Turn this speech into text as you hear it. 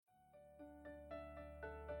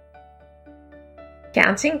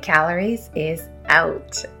Counting calories is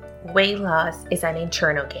out. Weight loss is an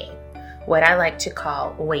internal game, what I like to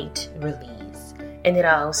call weight release, and it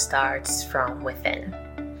all starts from within.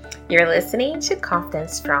 You're listening to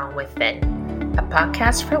Confidence from Within, a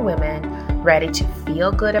podcast for women ready to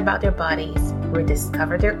feel good about their bodies,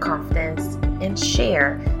 rediscover their confidence, and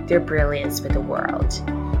share their brilliance with the world.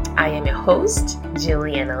 I am your host,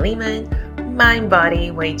 Juliana Lehman, mind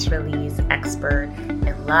body weight release expert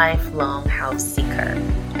and lifelong health seeker.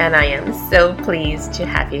 And I am so pleased to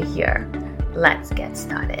have you here. Let's get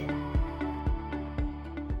started.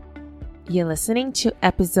 You're listening to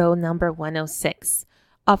episode number 106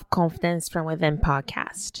 of Confidence from Within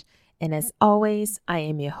podcast. And as always, I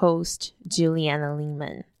am your host, Juliana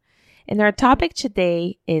Lehman. And our topic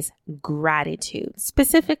today is gratitude,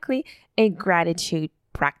 specifically a gratitude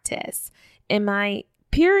practice. And my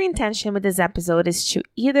pure intention with this episode is to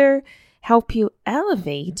either help you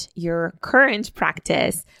elevate your current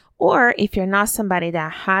practice, or if you're not somebody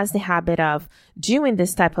that has the habit of doing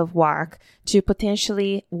this type of work, to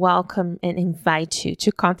potentially welcome and invite you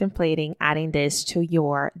to contemplating adding this to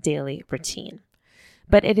your daily routine.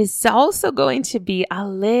 But it is also going to be a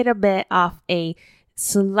little bit of a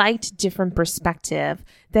slight different perspective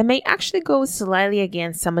that may actually go slightly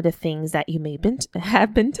against some of the things that you may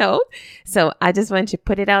have been told. So I just want to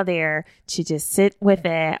put it out there to just sit with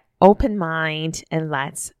it, open mind, and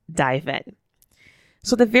let's dive in.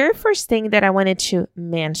 So the very first thing that I wanted to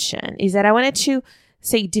mention is that I wanted to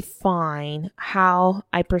define how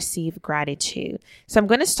I perceive gratitude. So I'm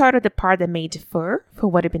going to start with the part that may differ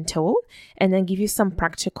from what I've been told, and then give you some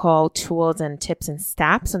practical tools and tips and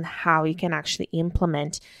steps on how you can actually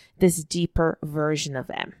implement this deeper version of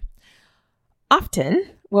them. Often,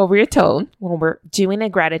 what we're told when we're doing a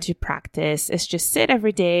gratitude practice is just sit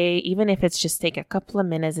every day, even if it's just take a couple of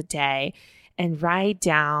minutes a day, and write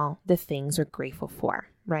down the things we're grateful for,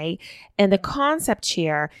 right? And the concept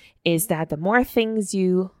here is that the more things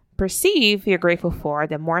you perceive you're grateful for,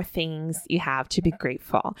 the more things you have to be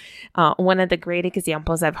grateful. One of the great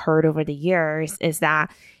examples I've heard over the years is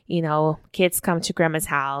that, kids come to grandma's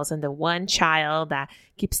house and the one child that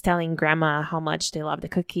keeps telling grandma how much they love the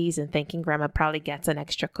cookies and thinking grandma probably gets an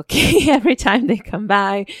extra cookie every time they come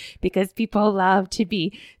by, because people love to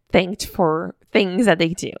be thanked for things that they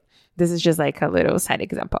do. This is just like a little side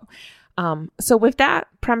example. So with that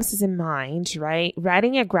premises in mind, right,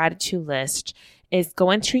 writing a gratitude list is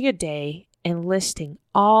going through your day and listing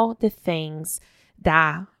all the things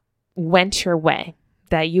that went your way,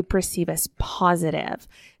 that you perceive as positive,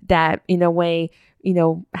 that in a way,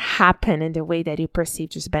 happen in the way that you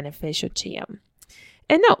perceived was beneficial to you.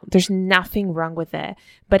 And no, there's nothing wrong with it,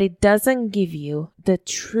 but it doesn't give you the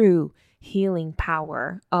true healing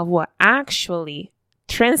power of what actually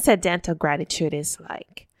transcendental gratitude is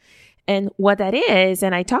like. And what that is,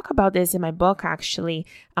 and I talk about this in my book actually,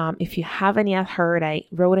 if you haven't yet heard, I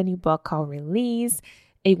wrote a new book called Release,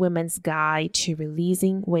 A Woman's Guide to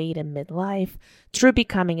Releasing Weight in Midlife Through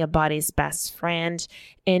Becoming Your Body's Best Friend.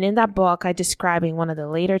 And in that book, I describe in one of the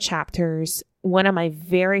later chapters, one of my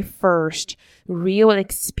very first real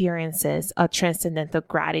experiences of transcendental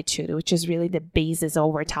gratitude, which is really the basis of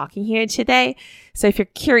what we're talking here today. So if you're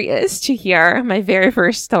curious to hear my very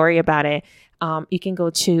first story about it, you can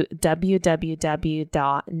go to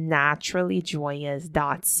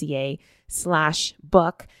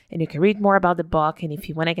www.naturallyjoyous.ca/book, and you can read more about the book. And if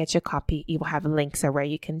you want to get your copy, you will have links where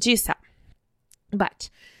you can do so.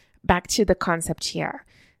 But back to the concept here.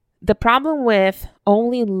 The problem with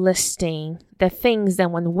only listing the things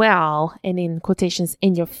that went well and in quotations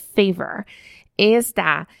in your favor is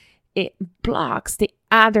that it blocks the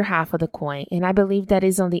other half of the coin. And I believe that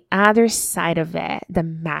is on the other side of it, the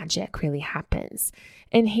magic really happens.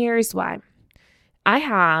 And here's why. I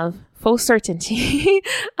have full certainty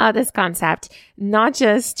of this concept, not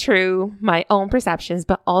just through my own perceptions,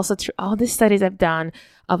 but also through all the studies I've done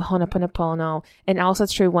of Ho'oponopono, and also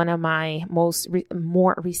through one of my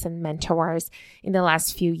more recent mentors in the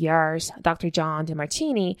last few years, Dr. John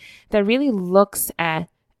Demartini, that really looks at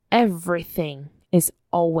everything is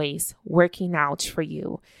always working out for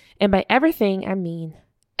you. And by everything, I mean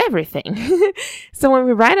everything. So when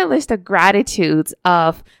we write a list of gratitudes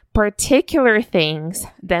of particular things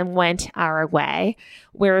that went our way,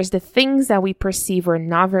 whereas the things that we perceive were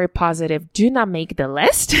not very positive do not make the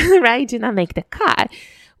list, right? Do not make the cut.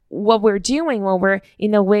 What we're doing, what we're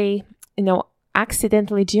in a way,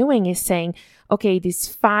 accidentally doing is saying, okay, these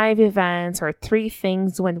 5 events or 3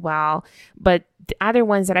 things went well, but the other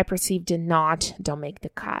ones that I perceived don't make the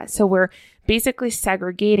cut. So we're basically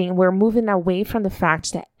segregating. We're moving away from the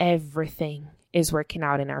fact that everything is working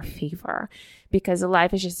out in our favor, because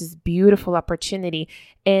life is just this beautiful opportunity,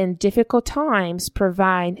 and difficult times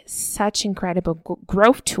provide such incredible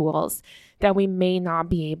growth tools that we may not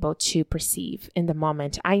be able to perceive in the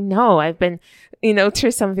moment. I know I've been,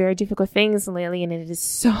 through some very difficult things lately, and it is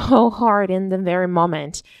so hard in the very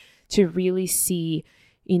moment to really see,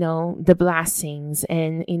 the blessings.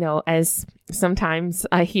 And, as sometimes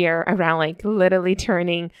I hear around, like literally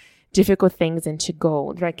turning difficult things into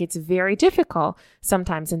gold. Like, it's very difficult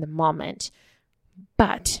sometimes in the moment.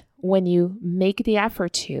 But when you make the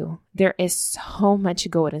effort to, there is so much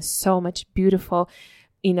gold and so much beautiful,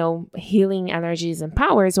 healing energies and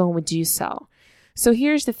powers when we do so. So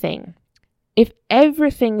here's the thing. If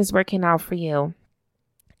everything is working out for you,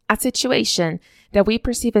 a situation that we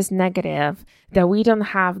perceive as negative, that we don't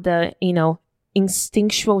have the,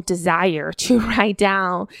 instinctual desire to write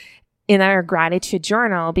down in our gratitude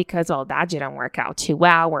journal because, that didn't work out too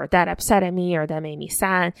well, or that upset me, or that made me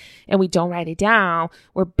sad, and we don't write it down,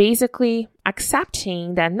 we're basically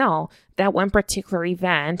accepting that, no, that one particular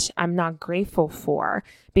event I'm not grateful for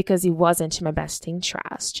because it wasn't in my best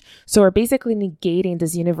interest. So we're basically negating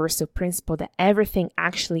this universal principle that everything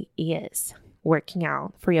actually is working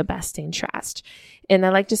out for your best interest. And I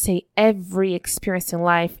like to say every experience in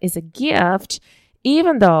life is a gift,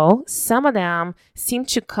 even though some of them seem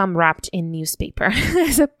to come wrapped in newspaper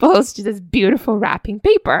as opposed to this beautiful wrapping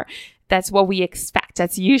paper. That's what we expect.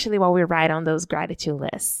 That's usually what we write on those gratitude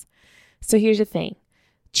lists. So here's the thing.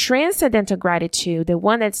 Transcendental gratitude, the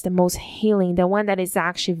one that's the most healing, the one that is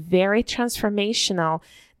actually very transformational,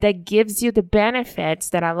 that gives you the benefits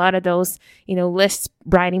that a lot of those, list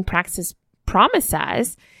writing practices promise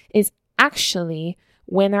us, is actually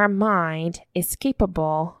when our mind is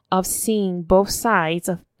capable of seeing both sides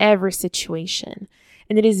of every situation.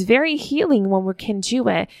 And it is very healing when we can do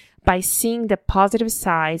it by seeing the positive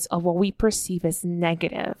sides of what we perceive as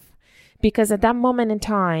negative. Because at that moment in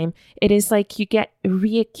time, it is like you get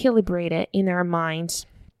re-equilibrated in our minds,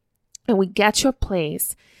 and we get to a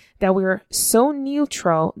place that we're so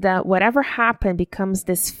neutral that whatever happened becomes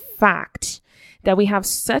this fact, that we have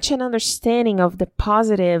such an understanding of the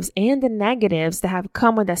positives and the negatives that have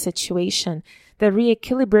come with that situation that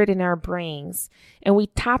re-equilibrate in our brains. And we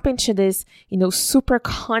tap into this, super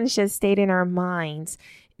conscious state in our minds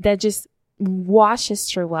that just washes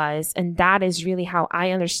through us. And that is really how I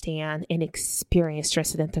understand and experience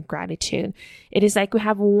transcendental gratitude. It is like we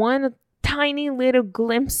have one tiny little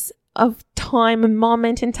glimpse of time, a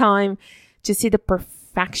moment in time, to see the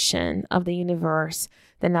perfection of the universe,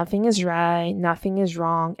 that nothing is right, nothing is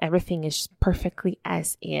wrong, everything is perfectly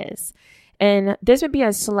as is. And this would be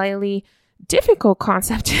a slightly difficult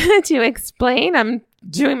concept to explain. I'm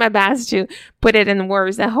doing my best to put it in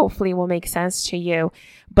words that hopefully will make sense to you.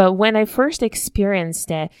 But when I first experienced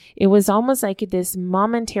it, it was almost like this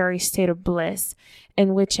momentary state of bliss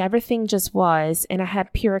in which everything just was, and I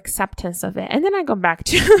had pure acceptance of it. And then I go back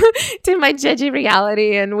to, to my judgy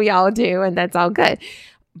reality, and we all do, and that's all good.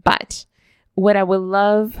 But what I would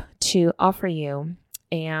love to offer you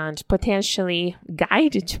and potentially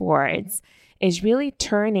guide you towards is really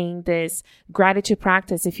turning this gratitude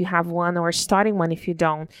practice, if you have one, or starting one if you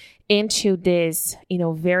don't, into this,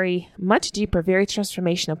 very much deeper, very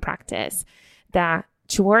transformational practice that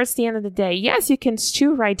towards the end of the day, yes, you can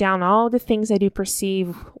still write down all the things that you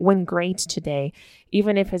perceive went great today,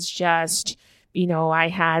 even if it's just, I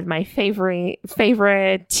had my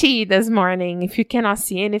favorite tea this morning. If you cannot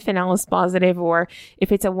see anything else positive, or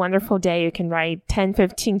if it's a wonderful day, you can write 10,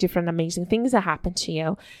 15 different amazing things that happened to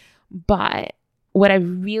you. But what I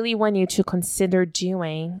really want you to consider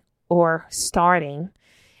doing or starting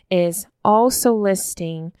is also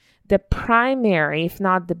listing the primary, if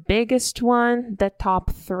not the biggest one, the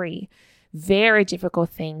top 3 very difficult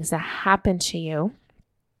things that happen to you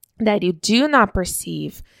that you do not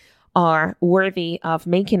perceive are worthy of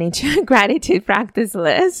making into a gratitude practice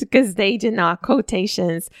list, because they did not,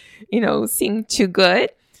 quotations, seem too good.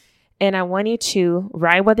 And I want you to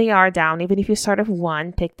write what they are down. Even if you start with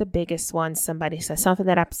one, pick the biggest one. Somebody says something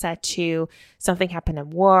that upset you, something happened at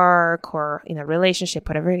work or in a relationship,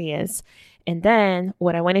 whatever it is. And then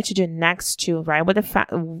what I want you to do next to write what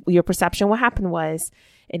your perception, what happened was,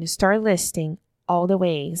 and you start listing all the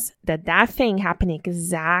ways that thing happening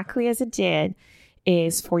exactly as it did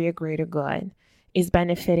is for your greater good, is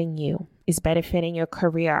benefiting you, is benefiting your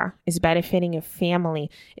career, is benefiting your family,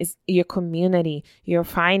 is your community, your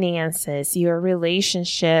finances, your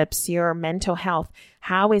relationships, your mental health.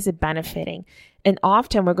 How is it benefiting? And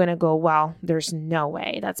often we're going to go, well, there's no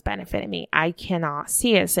way that's benefiting me. I cannot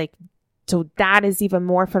see it. It's like, so that is even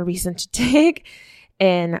more of a reason to dig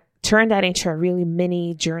and turn that into a really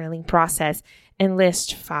mini journaling process and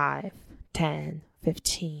list 5, 10,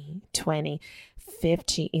 15, 20,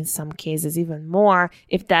 50, in some cases even more,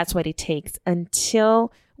 if that's what it takes,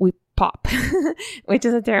 until we pop, which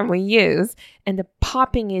is a term we use. And the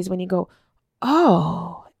popping is when you go,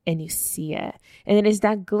 oh, and you see it. And it is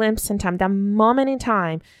that glimpse in time, that moment in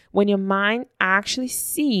time when your mind actually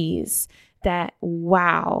sees that,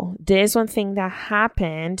 wow, there's one thing that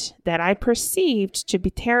happened that I perceived to be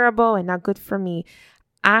terrible and not good for me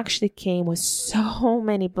actually came with so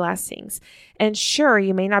many blessings. And sure,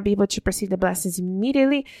 you may not be able to perceive the blessings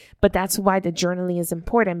immediately, but that's why the journaling is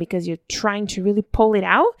important, because you're trying to really pull it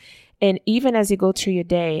out. And even as you go through your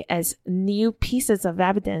day, as new pieces of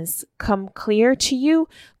evidence come clear to you,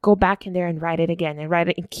 go back in there and write it again and write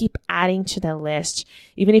it and keep adding to the list.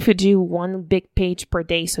 Even if you do one big page per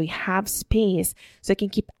day, so you have space, so you can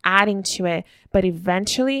keep adding to it. But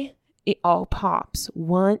eventually, it all pops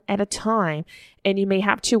one at a time. And you may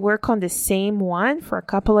have to work on the same one for a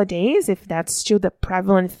couple of days if that's still the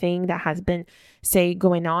prevalent thing that has been, say,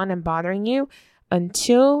 going on and bothering you,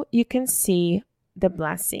 until you can see the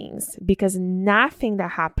blessings. Because nothing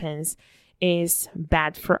that happens is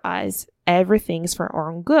bad for us. Everything's for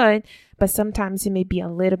our own good, but sometimes it may be a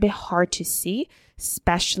little bit hard to see,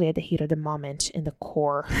 especially at the heat of the moment, in the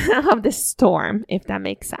core of the storm, if that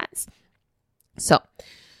makes sense. So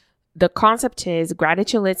the concept is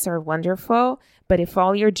gratitude lists are wonderful, but if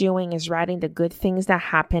all you're doing is writing the good things that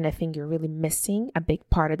happen, I think you're really missing a big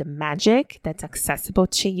part of the magic that's accessible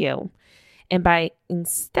to you. And by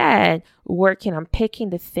instead working on picking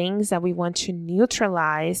the things that we want to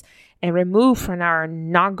neutralize and remove from our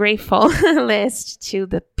not grateful list to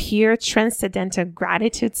the pure transcendental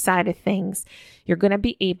gratitude side of things, you're going to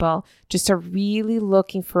be able to start really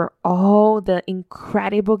looking for all the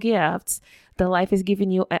incredible gifts that life is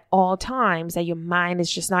giving you at all times that your mind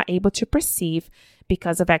is just not able to perceive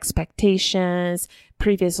because of expectations,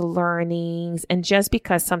 previous learnings, and just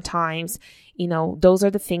because sometimes, those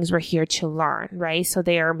are the things we're here to learn, right? So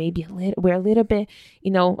they are maybe we're a little bit,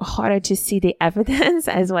 harder to see the evidence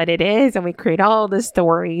as what it is. And we create all the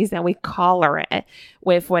stories and we color it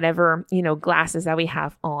with whatever, glasses that we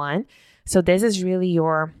have on. So this is really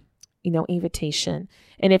your, invitation.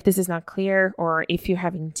 And if this is not clear, or if you're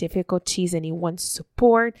having difficulties and you want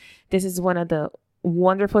support, this is one of the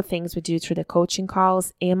wonderful things we do through the coaching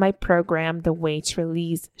calls in my program, The Weight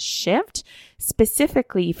Release Shift.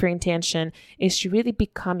 Specifically, if your intention is to really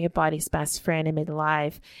become your body's best friend in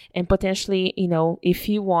midlife, and potentially, if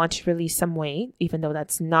you want to release some weight, even though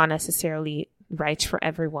that's not necessarily right for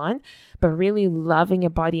everyone, but really loving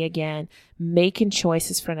your body again, making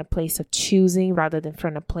choices from a place of choosing rather than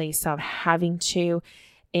from a place of having to,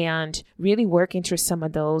 and really working through some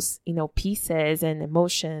of those, pieces and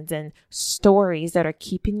emotions and stories that are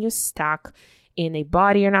keeping you stuck in a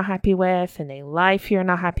body you're not happy with, in a life you're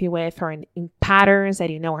not happy with, or in patterns that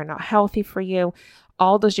are not healthy for you.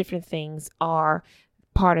 All those different things are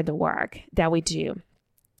part of the work that we do.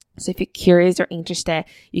 So if you're curious or interested,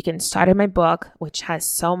 you can start in my book, which has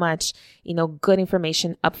so much, good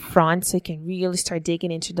information up front, so you can really start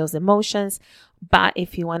digging into those emotions. But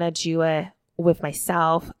if you want to do it with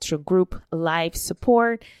myself through group live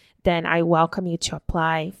support, then I welcome you to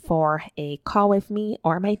apply for a call with me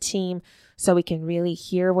or my team, so we can really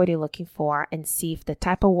hear what you're looking for and see if the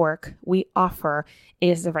type of work we offer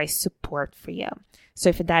is the right support for you. So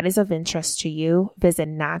if that is of interest to you, visit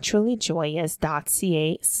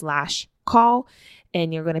naturallyjoyous.ca/call,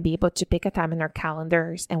 and you're going to be able to pick a time in our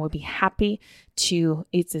calendars, and we'll be happy to,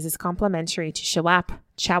 this is complimentary, to show up,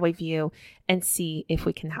 chat with you, and see if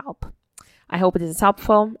we can help. I hope this is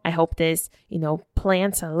helpful. I hope this,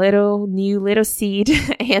 plants a little seed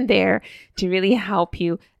in there to really help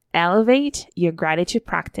you elevate your gratitude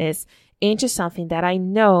practice into something that I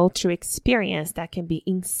know through experience that can be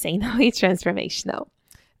insanely transformational.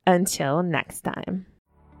 Until next time.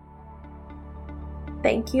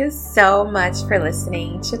 Thank you so much for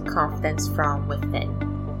listening to Confidence from Within.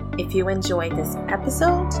 If you enjoyed this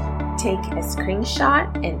episode, take a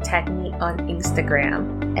screenshot and tag me on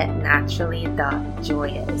Instagram at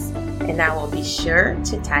naturally.joyous, and I will be sure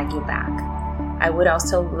to tag you back. I would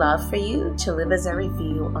also love for you to leave us a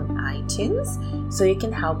review on iTunes so you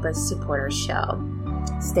can help us support our show.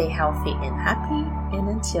 Stay healthy and happy, and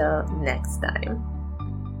until next time.